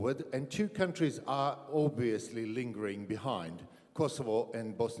move forward, and 2 countries are obviously lingering behind, Kosovo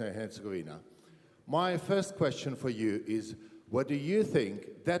and Bosnia and Herzegovina. My first question for you is, what do you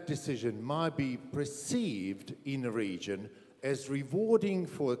think that decision might be perceived in the region as rewarding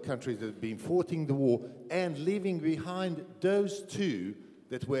for countries that have been fighting the war and leaving behind those 2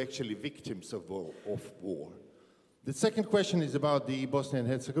 that were actually victims of war? The second question is about the Bosnia and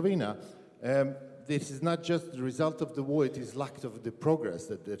Herzegovina. This is not just the result of the war, it is lack of the progress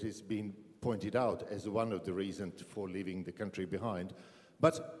that has been pointed out as one of the reasons for leaving the country behind.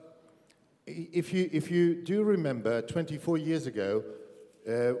 But if you do remember, 24 years ago,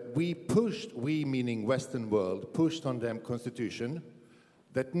 we meaning Western world, pushed on them constitution.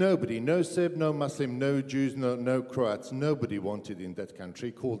 that nobody, no Serb, no Muslim, no Jews, no Croats, nobody wanted in that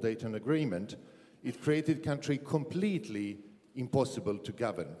country, called Dayton Agreement. It created a country completely impossible to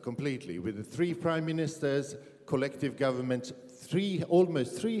govern, completely, with the 3 prime ministers, collective government,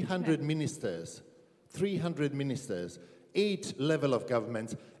 almost 300 ministers, 8 level of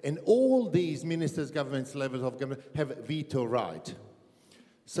governments, and all these ministers, governments, levels of government have veto right.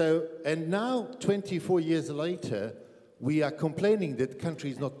 So, and now, 24 years later, we are complaining that the country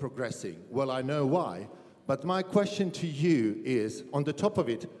is not progressing. Well, I know why, but my question to you is, on the top of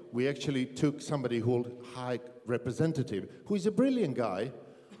it, we actually took somebody who high representative, who is a brilliant guy,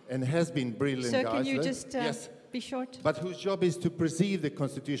 and has been brilliant guy. Sir, can you just yes. be short? But whose job is to preserve the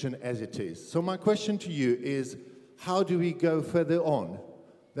Constitution as it is. So my question to you is, how do we go further on?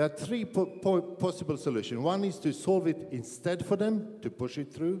 There are 3 possible solutions. One is to solve it instead for them, to push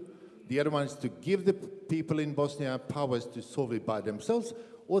it through. The other one is to give the people in Bosnia powers to solve it by themselves.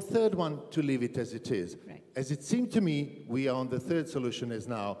 Or third one, to leave it as it is. Right. As it seemed to me, we are on the third solution as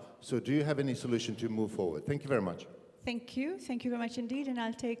now. So do you have any solution to move forward? Thank you very much. Thank you. Thank you very much indeed. And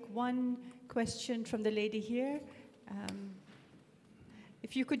I'll take one question from the lady here.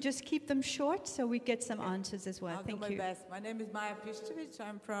 If you could just keep them short so we get some answers as well. Thank you. I'll do my best. My name is Maya Piščević.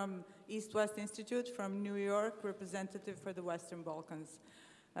 I'm from East-West Institute from New York, representative for the Western Balkans.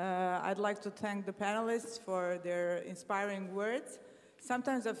 I'd like to thank the panelists for their inspiring words.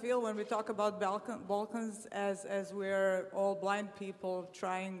 Sometimes I feel when we talk about Balkans as we're all blind people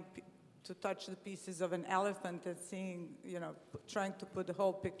trying to touch the pieces of an elephant and seeing, trying to put the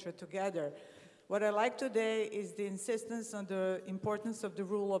whole picture together. What I like today is the insistence on the importance of the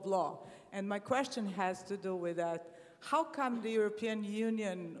rule of law. And my question has to do with that. How come the European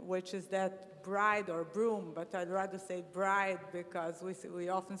Union, which is that bride or broom, but I'd rather say bride because we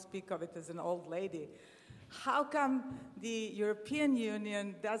often speak of it as an old lady, how come the European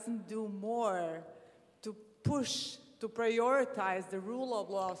Union doesn't do more to push, to prioritize the rule of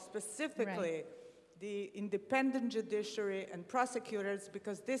law, specifically the independent judiciary and prosecutors,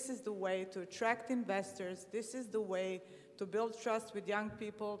 because this is the way to attract investors, this is the way to build trust with young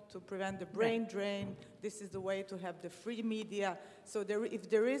people, to prevent the brain drain, this is the way to have the free media. So if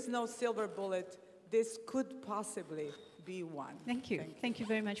there is no silver bullet, this could possibly be one. Thank you. Thank you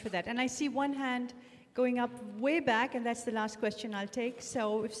very much for that. And I see one hand going up way back, and that's the last question I'll take.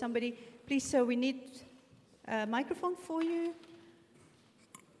 So if somebody, please, sir, we need a microphone for you.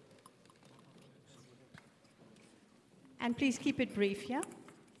 And please keep it brief, yeah?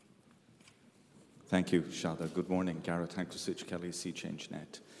 Thank you, Shada. Good morning. Gareth Hankrasic, Kelly, Sea Change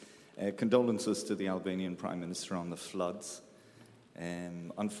Net. Condolences to the Albanian Prime Minister on the floods.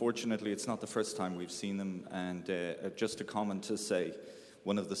 Unfortunately, it's not the first time we've seen them, and just a comment to say,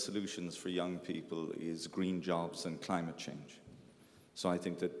 one of the solutions for young people is green jobs and climate change. So I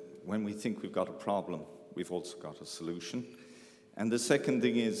think that when we think we've got a problem, we've also got a solution. And the second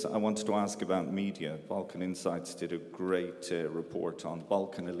thing is, I wanted to ask about media. Balkan Insights did a great report on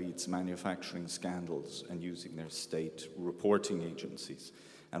Balkan elites manufacturing scandals and using their state reporting agencies.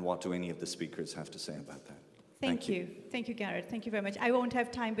 And what do any of the speakers have to say about that? Thank you. Thank you, Gareth. Thank you very much. I won't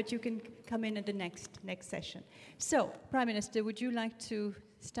have time, but you can come in at the next session. So, Prime Minister, would you like to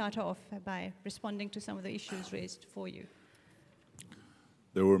start off by responding to some of the issues raised for you?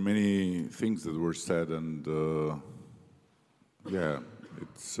 There were many things that were said, and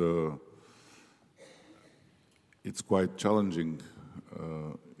it's quite challenging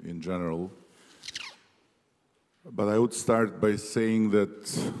in general. But I would start by saying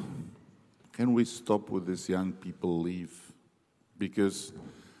that can we stop with this young people leave? Because,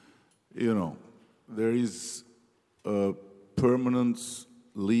 there is a permanent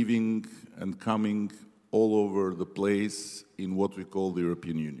leaving and coming all over the place in what we call the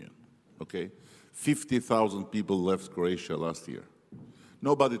European Union, okay? 50,000 people left Croatia last year.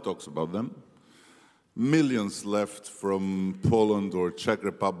 Nobody talks about them. Millions left from Poland or Czech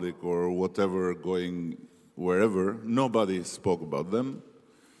Republic or whatever, going wherever. Nobody spoke about them.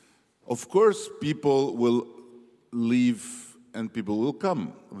 Of course, people will leave and people will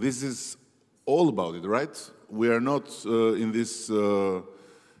come. This is all about it, right? We are not in this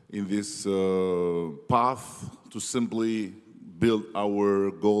path to simply build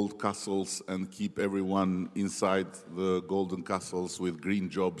our gold castles and keep everyone inside the golden castles with green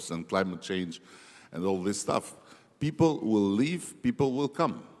jobs and climate change and all this stuff. People will leave, people will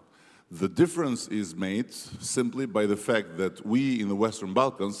come. The difference is made simply by the fact that we in the Western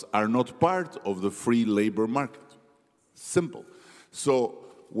Balkans are not part of the free labor market. Simple. So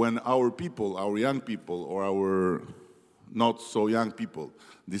when our people, our young people, or our not so young people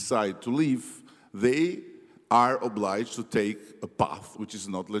decide to leave, they are obliged to take a path which is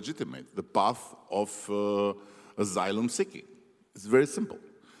not legitimate, the path of asylum seeking. It's very simple.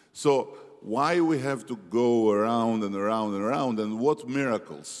 So why we have to go around and around and around, and what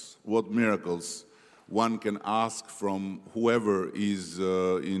miracles one can ask from whoever is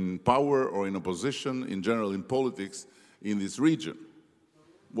in power or in opposition, in general in politics, in this region?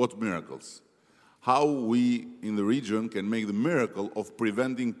 What miracles? How we in the region can make the miracle of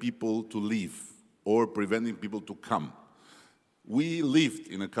preventing people to leave or preventing people to come. We lived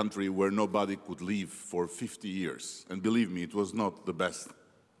in a country where nobody could leave for 50 years, and believe me, it was not the best,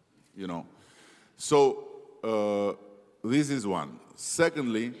 you know. So this is one.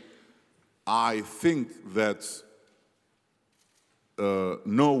 Secondly, I think that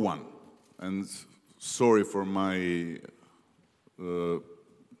no one, and sorry for my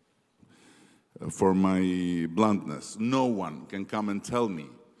bluntness, no one can come and tell me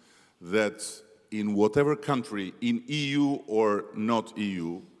that in whatever country, in EU or not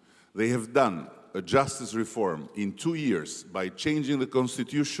EU, they have done a justice reform in 2 years by changing the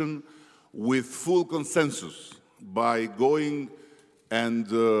constitution with full consensus, by going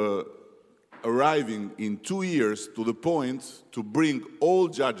and arriving in 2 years to the point to bring all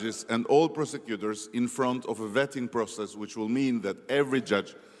judges and all prosecutors in front of a vetting process, which will mean that every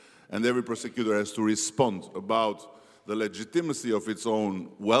judge and every prosecutor has to respond about the legitimacy of its own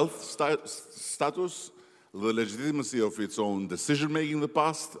wealth status, the legitimacy of its own decision-making in the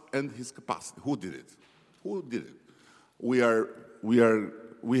past, and his capacity. Who did it? Who did it? We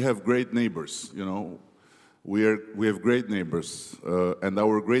have great neighbors, you know. We have great neighbors, and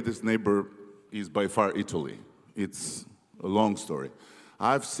our greatest neighbor is by far Italy. It's a long story.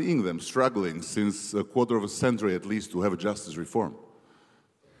 I've seen them struggling since a quarter of a century at least to have a justice reform.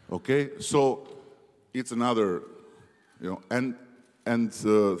 Okay, so it's another, you know, and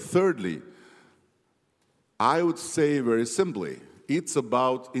thirdly, I would say very simply, it's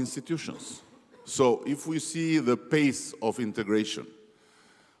about institutions. So if we see the pace of integration,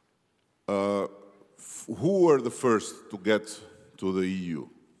 who were the first to get to the EU?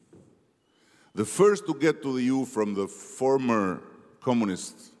 The first to get to the EU from the former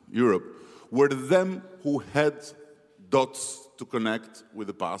communist Europe were them who had dots to connect with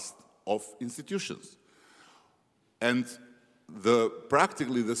the past of institutions. And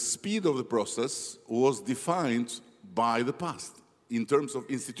practically the speed of the process was defined by the past in terms of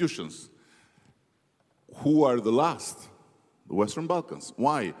institutions. Who are the last? The Western Balkans.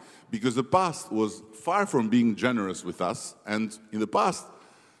 Why? Because the past was far from being generous with us, and in the past,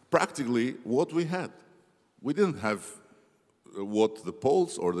 practically what we had. We didn't have what the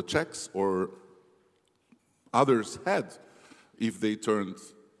Poles or the Czechs or others had if they turned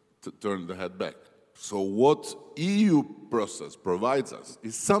the head back. So what EU process provides us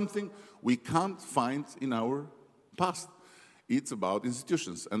is something we can't find in our past. It's about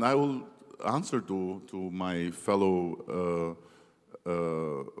institutions. And I will answer to my fellow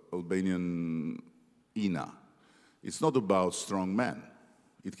Albanian Ina. It's not about strong men.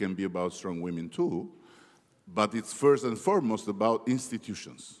 It can be about strong women too, but it's first and foremost about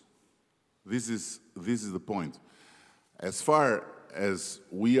institutions. This is the point. As far as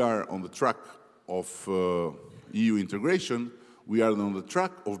we are on the track of EU integration, we are on the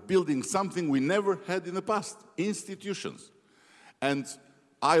track of building something we never had in the past, institutions. And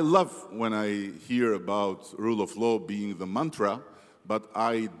I love when I hear about rule of law being the mantra, but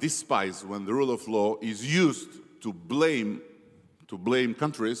I despise when the rule of law is used to blame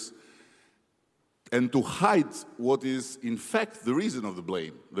countries and to hide what is in fact the reason of the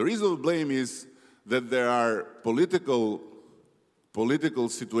blame. The reason of the blame is that there are political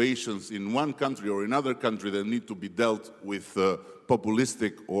situations in one country or another country that need to be dealt with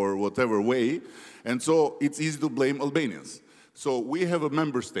populistic or whatever way, and so it's easy to blame Albanians. So we have a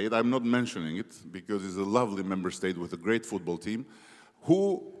member state, I'm not mentioning it because it's a lovely member state with a great football team,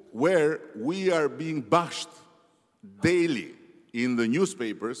 where we are being bashed daily in the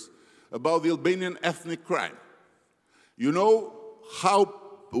newspapers about the Albanian ethnic crime. You know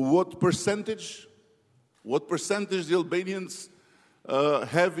what percentage the Albanians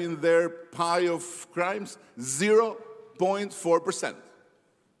have in their pie of crimes? 0.4%.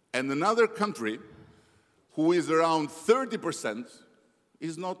 And another country who is around 30%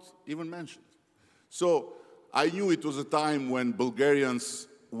 is not even mentioned. So I knew it was a time when Bulgarians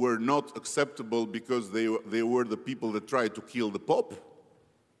were not acceptable because they were the people that tried to kill the Pope,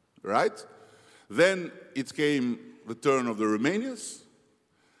 right? Then it came the turn of the Romanians.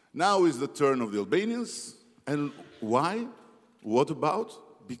 Now is the turn of the Albanians. And why? What about?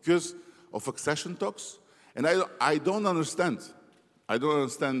 Because of accession talks? And I don't understand. I don't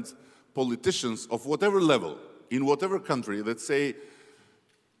understand politicians of whatever level, in whatever country, that say,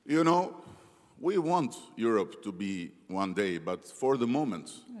 you know, we want Europe to be one day, but for the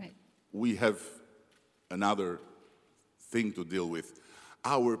moment, we have another thing to deal with.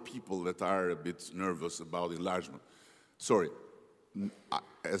 Our people that are a bit nervous about enlargement. Sorry,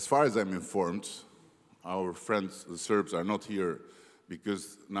 as far as I'm informed, our friends, the Serbs, are not here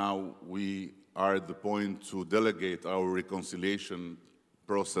because now we are at the point to delegate our reconciliation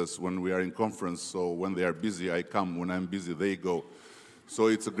process when we are in conference. So when they are busy, I come. When I'm busy, they go. So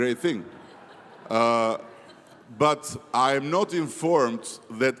it's a great thing. But I'm not informed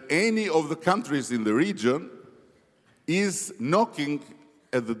that any of the countries in the region is knocking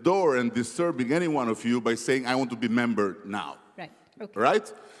at the door and disturbing any one of you by saying, I want to be member now. Right. Okay.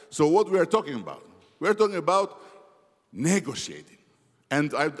 Right? So what we are talking about? We're talking about negotiating.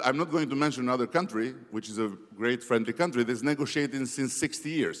 And I'm not going to mention another country, which is a great friendly country, that's negotiating since 60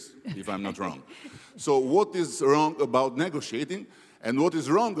 years, if I'm not wrong. So what is wrong about negotiating? And what is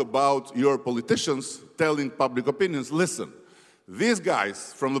wrong about your politicians telling public opinions, listen, these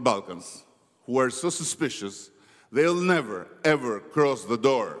guys from the Balkans who are so suspicious, they'll never, ever cross the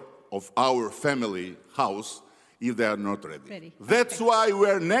door of our family house if they are not ready. That's why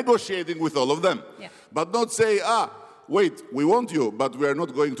we're negotiating with all of them. Yeah. But not say, wait, we want you, but we are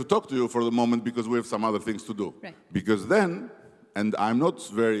not going to talk to you for the moment because we have some other things to do. Right. Because then, and I'm not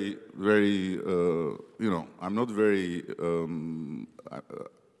very, I'm not very,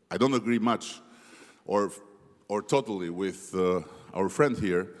 I don't agree much or totally with our friend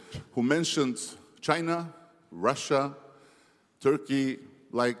here who mentioned China, Russia, Turkey,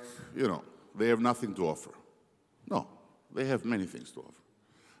 like, they have nothing to offer. No, they have many things to offer.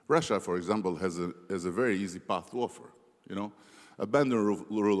 Russia, for example, has a very easy path to offer. Abandon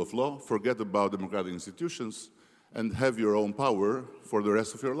rule of law, forget about democratic institutions, and have your own power for the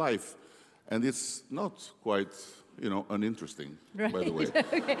rest of your life. And it's not quite, uninteresting, by the way.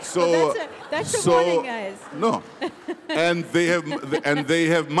 Okay. So well, that's a warning, guys. No, and they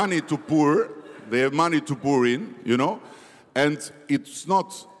have money to pour. They have money to pour in, and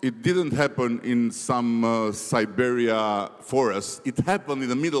it didn't happen in some Siberia forest. It happened in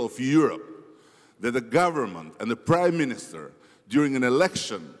the middle of Europe, that the government and the prime minister, during an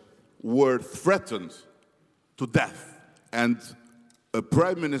election, were threatened to death. And a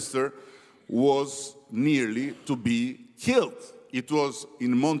prime minister was nearly to be killed. It was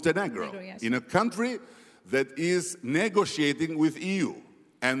in Montenegro, yes. in a country that is negotiating with EU.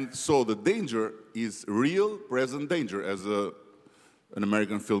 And so the danger is real, present danger, as an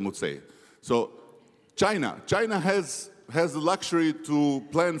American film would say. So China has the luxury to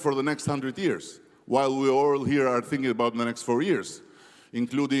plan for the next 100 years, while we all here are thinking about the next 4 years,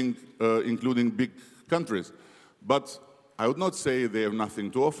 including big countries. But I would not say they have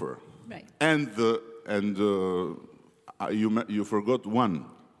nothing to offer. Right. And you forgot one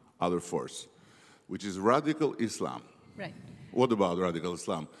other force, which is radical Islam. Right. What about radical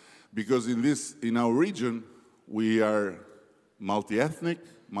Islam? Because in our region, we are multi-ethnic,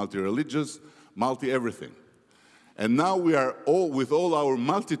 multi-religious, multi-everything. And now we are with all our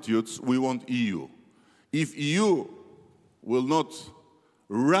multitudes, we want EU. If EU will not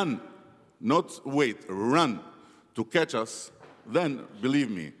run to catch us, then believe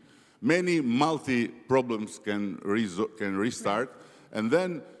me, many multi-problems can restart, and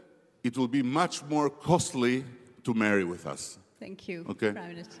then it will be much more costly to marry with us. Thank you, okay. Prime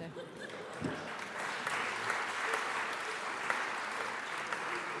Minister.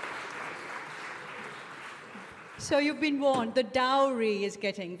 So you've been warned, the dowry is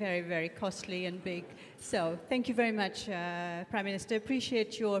getting very, very costly and big. So thank you very much, Prime Minister.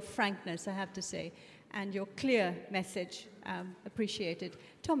 Appreciate your frankness, I have to say, and your clear message. Appreciated.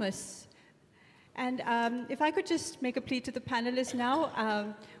 Thomas, and if I could just make a plea to the panelists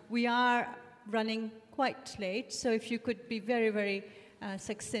now. We are running quite late, so if you could be very, very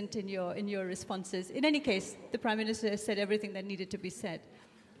succinct in your responses. In any case, the Prime Minister has said everything that needed to be said.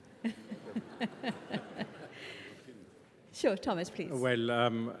 Sure, Thomas, please.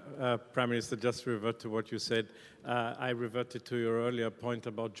 Well, Prime Minister, just to revert to what you said, I reverted to your earlier point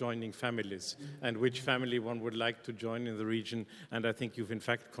about joining families and which family one would like to join in the region. And I think you've in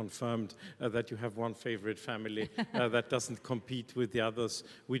fact confirmed that you have one favorite family that doesn't compete with the others,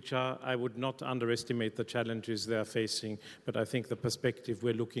 which are, I would not underestimate the challenges they are facing, but I think the perspective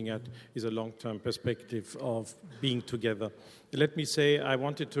we're looking at is a long-term perspective of being together. Let me say, I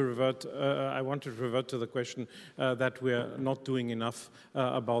wanted to revert to the question that we're not doing enough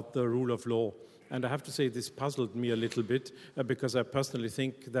about the rule of law. And I have to say this puzzled me a little bit because I personally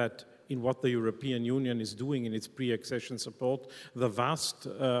think that in what the European Union is doing in its pre-accession support.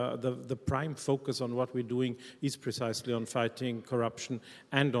 The prime focus on what we're doing is precisely on fighting corruption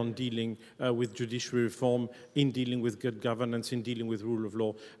and on dealing with judiciary reform, in dealing with good governance, in dealing with rule of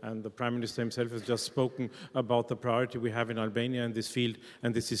law. And the Prime Minister himself has just spoken about the priority we have in Albania in this field,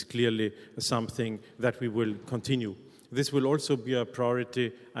 and this is clearly something that we will continue. This will also be a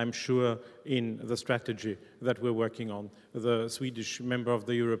priority, I'm sure, in the strategy that we're working on. The Swedish member of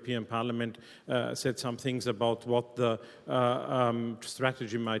the European Parliament said some things about what the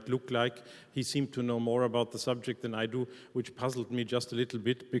strategy might look like. He seemed to know more about the subject than I do, which puzzled me just a little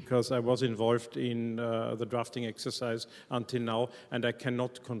bit because I was involved in the drafting exercise until now, and I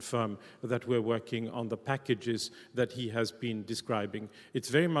cannot confirm that we're working on the packages that he has been describing. It's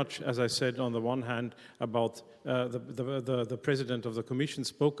very much, as I said, on the one hand, about the President of the Commission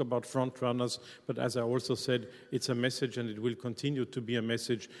spoke about front runners, but as I also said, it's a message, and it will continue to be a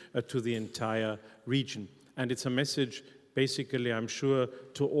message to the entire region. And it's a message, basically, I'm sure,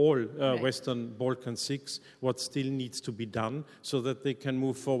 to all Western Balkan 6, what still needs to be done so that they can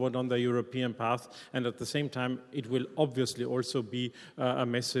move forward on the European path. And at the same time, it will obviously also be a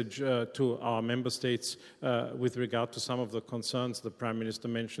message to our member states with regard to some of the concerns the Prime Minister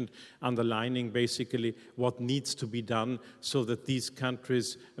mentioned, underlining basically what needs to be done so that these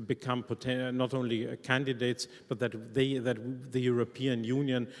countries become not only candidates, but that the European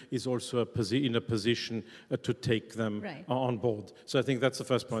Union is also in a position to take them on board. So I think that's the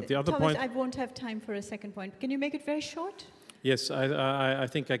first point. The other Thomas, point... I won't have time for a second point. Can you make it very short? Yes, I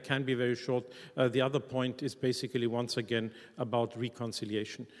think I can be very short. The other point is basically, once again, about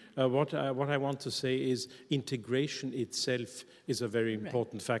reconciliation. What I want to say is integration itself is a very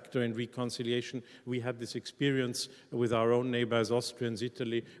important factor in reconciliation. We had this experience with our own neighbors, Austrians,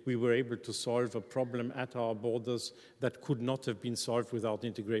 Italy. We were able to solve a problem at our borders that could not have been solved without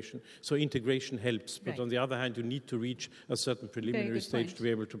integration. So integration helps, but on the other hand, you need to reach a certain preliminary stage to be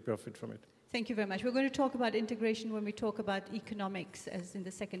able to profit from it. Thank you very much. We're going to talk about integration when we talk about economics, as in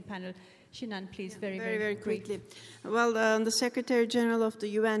the second panel. Shinan, please, very quickly. Well, the Secretary General of the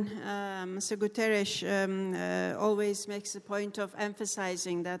UN, Mr. Guterres, always makes a point of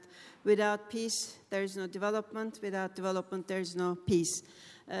emphasizing that without peace, there is no development. Without development, there is no peace.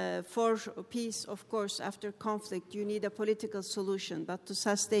 For peace, of course, after conflict, you need a political solution. But to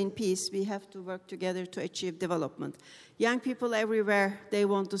sustain peace, we have to work together to achieve development. Young people everywhere, they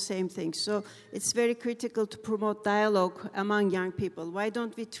want the same thing. So it's very critical to promote dialogue among young people. Why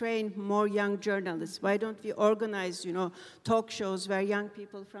don't we train more young journalists? Why don't we organize, talk shows where young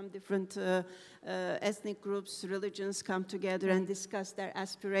people from different ethnic groups, religions come together and discuss their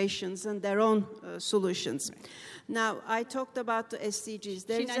aspirations and their own solutions. Now, I talked about the SDGs.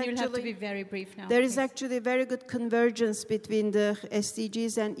 Shinan, you'll have to be very brief now. There is actually very good convergence between the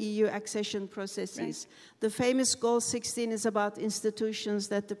SDGs and EU accession processes. Right. The famous Goal 16 is about institutions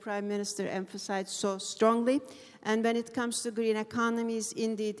that the Prime Minister emphasized so strongly. And when it comes to green economies,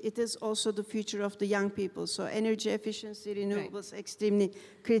 indeed, it is also the future of the young people. So energy efficiency, renewables, extremely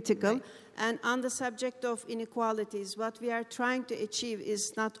critical. Right. And on the subject of inequalities, what we are trying to achieve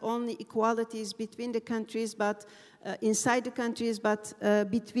is not only equalities between the countries, but inside the countries, but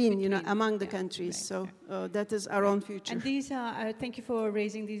between, among the countries. So that is our own future. And these are, thank you for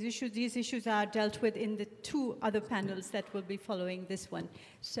raising these issues. These issues are dealt with in the two other panels that will be following this one.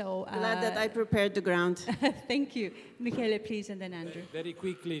 So glad that I prepared the ground. Thank you. Michele, please, and then Andrew. Very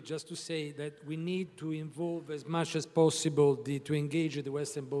quickly, just to say that we need to involve as much as possible to engage the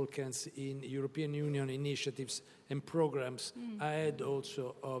Western Balkans in European Union initiatives and programs ahead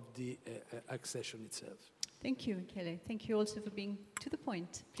also of the accession itself. Thank you, Michele. Thank you also for being to the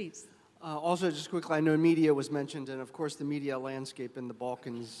point, please. Also, just quickly, I know media was mentioned, and of course the media landscape in the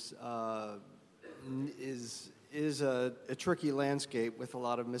Balkans is a tricky landscape with a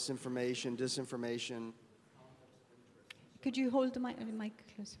lot of misinformation, disinformation. Could you hold the mic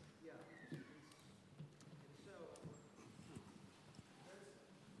closer?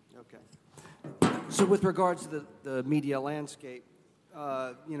 Okay. So with regards to the media landscape,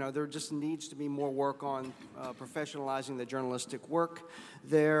 there just needs to be more work on professionalizing the journalistic work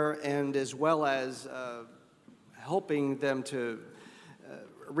there, and as well as helping them to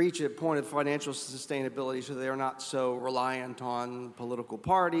reach a point of financial sustainability so they are not so reliant on political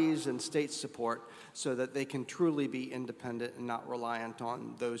parties and state support, so that they can truly be independent and not reliant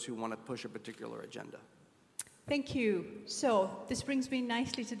on those who want to push a particular agenda. Thank you. So this brings me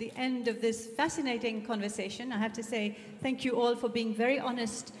nicely to the end of this fascinating conversation. I have to say thank you all for being very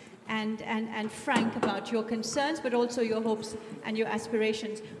honest and frank about your concerns, but also your hopes and your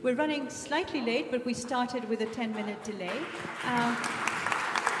aspirations. We're running slightly late, but we started with a 10-minute delay.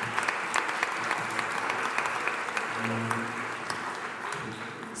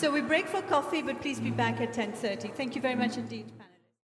 So we break for coffee, but please be back at 10:30. Thank you very much indeed.